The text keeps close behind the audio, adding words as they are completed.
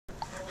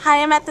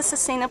Hi, I'm at the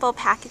Sustainable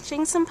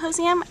Packaging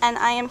Symposium, and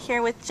I am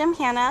here with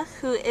Hanna,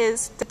 who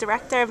is the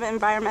Director of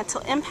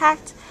Environmental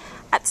Impact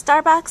at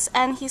Starbucks,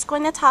 and he's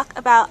going to talk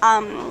about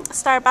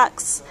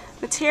Starbucks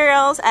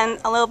materials and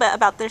a little bit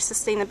about their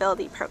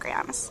sustainability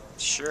programs.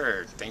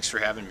 Sure, thanks for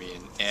having me.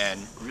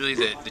 And really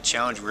the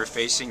challenge we're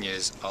facing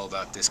is all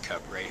about this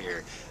cup right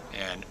here.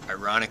 And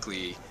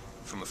ironically,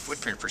 from a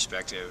footprint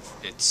perspective,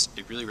 it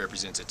really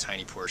represents a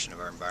tiny portion of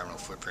our environmental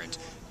footprint.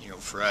 You know,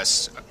 for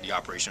us, the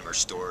operation of our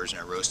stores and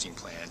our roasting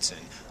plants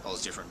and all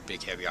those different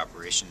big heavy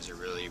operations are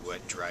really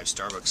what drives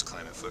Starbucks'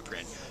 climate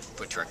footprint.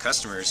 But to our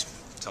customers,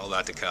 it's all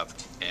about the cup.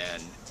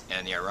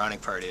 And the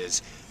ironic part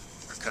is,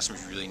 our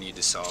customers really need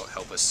to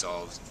help us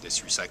solve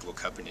this recyclable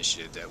cup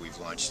initiative that we've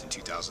launched in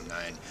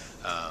 2009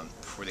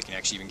 before they can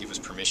actually even give us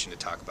permission to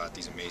talk about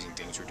these amazing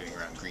things we're doing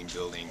around green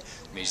building,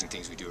 amazing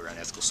things we do around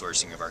ethical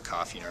sourcing of our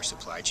coffee and our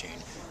supply chain.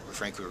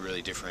 Frankly, we're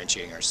really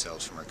differentiating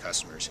ourselves from our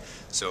customers.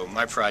 So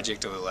my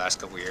project over the last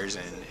couple of years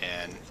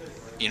and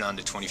on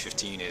to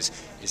 2015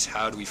 is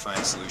how do we find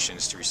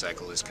solutions to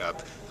recycle this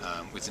cup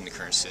within the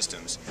current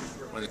systems.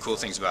 One of the cool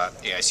things about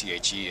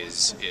AIChE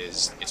is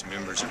its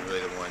members are really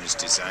the ones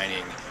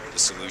designing the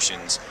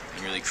solutions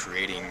and really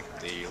creating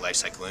the life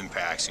cycle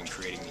impacts and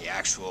creating the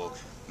actual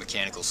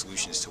mechanical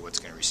solutions to what's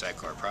going to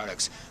recycle our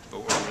products.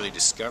 But what we're really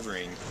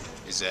discovering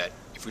is that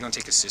if we don't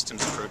take a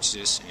systems approach to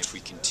this, and if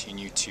we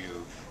continue to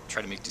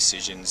try to make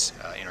decisions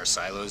in our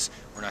silos,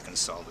 we're not going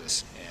to solve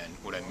this. And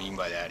what I mean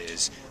by that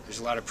is there's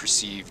a lot of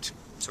perceived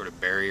sort of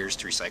barriers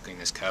to recycling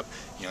this cup.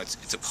 You know,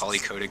 it's a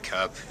poly-coated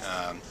cup.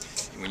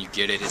 When you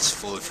get it, it's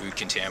full of food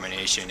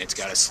contamination. It's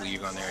got a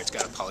sleeve on there. It's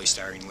got a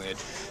polystyrene lid.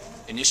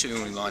 Initially,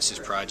 when we launched this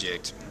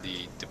project,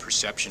 the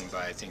perception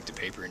by, I think, the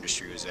paper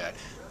industry was that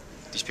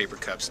these paper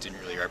cups didn't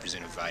really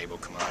represent a valuable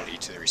commodity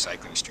to the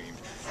recycling stream.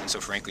 And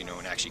so, frankly, no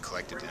one actually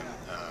collected them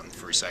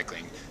for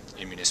recycling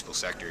in municipal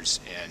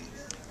sectors. And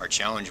our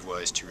challenge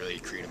was to really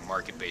create a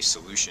market-based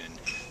solution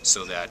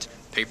so that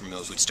paper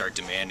mills would start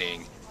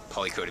demanding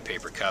poly-coated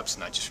paper cups,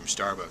 not just from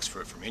Starbucks,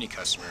 but from any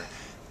customer,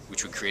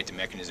 which would create the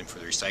mechanism for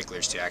the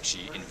recyclers to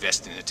actually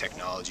invest in the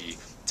technology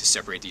to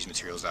separate these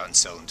materials out and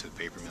sell them to the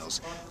paper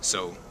mills.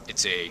 So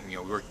it's we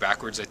work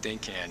backwards, I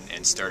think,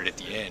 and started at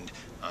the end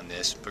on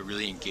this, but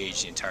really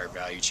engaged the entire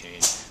value chain.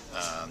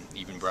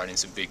 Even brought in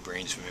some big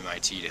brains from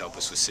MIT to help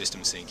us with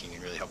systems thinking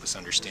and really help us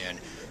understand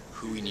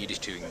who we needed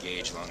to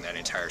engage along that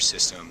entire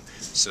system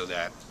so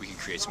that we can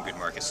create some good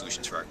market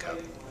solutions for our cup.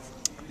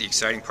 The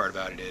exciting part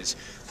about it is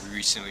we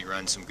recently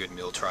run some good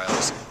mill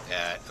trials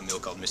at a mill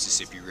called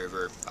Mississippi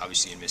River,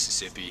 obviously in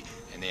Mississippi,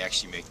 and they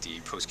actually make the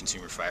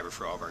post-consumer fiber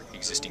for all of our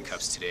existing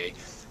cups today.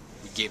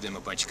 We gave them a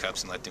bunch of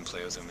cups and let them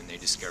play with them, and they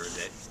discovered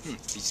that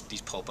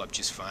these pulp up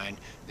just fine.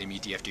 They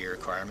meet the FDA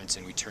requirements,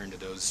 and we turned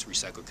those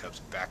recycled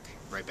cups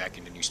right back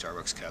into new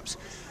Starbucks cups.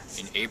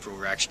 In April,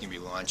 we're actually going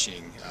to be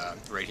launching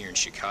right here in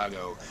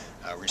Chicago.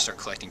 We're going to start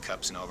collecting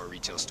cups in all of our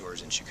retail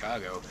stores in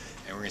Chicago,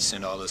 and we're going to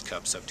send all those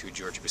cups up to a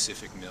Georgia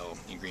Pacific mill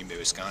in Green Bay,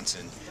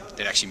 Wisconsin,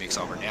 that actually makes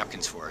all of our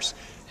napkins for us.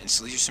 And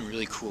so these are some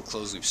really cool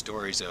closed-loop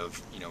stories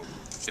of,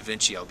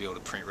 eventually I'll be able to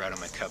print right on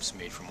my cups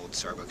made from old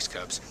Starbucks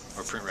cups,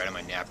 or print right on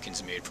my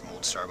napkins made from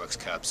old Starbucks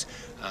cups.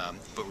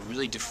 But we're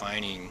really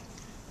defining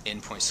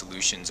endpoint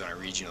solutions on a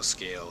regional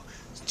scale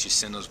to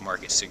send those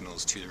market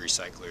signals to the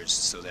recyclers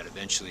so that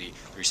eventually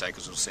the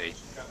recyclers will say,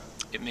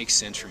 it makes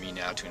sense for me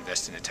now to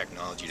invest in a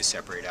technology to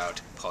separate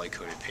out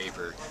poly-coated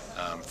paper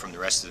from the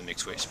rest of the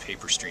mixed waste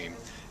paper stream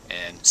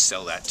and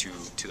sell that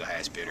to the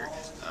highest bidder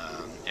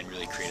and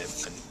really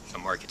create a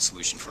market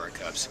solution for our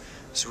cups.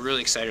 So we're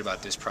really excited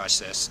about this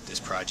process, this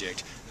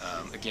project.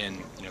 Again,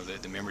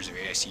 the members of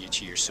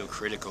AIChE are so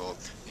critical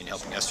in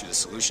helping us through the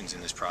solutions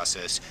in this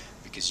process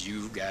because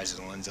you guys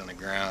are the ones on the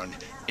ground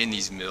in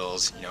these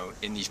mills,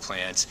 in these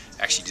plants,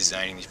 actually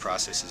designing these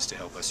processes to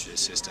help us through the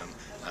system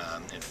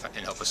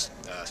and help us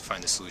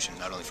find the solution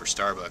not only for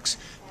Starbucks,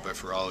 but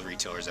for all the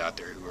retailers out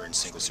there who are in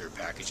single-serve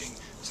packaging.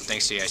 So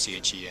thanks to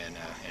AIChE and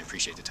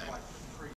appreciate the time.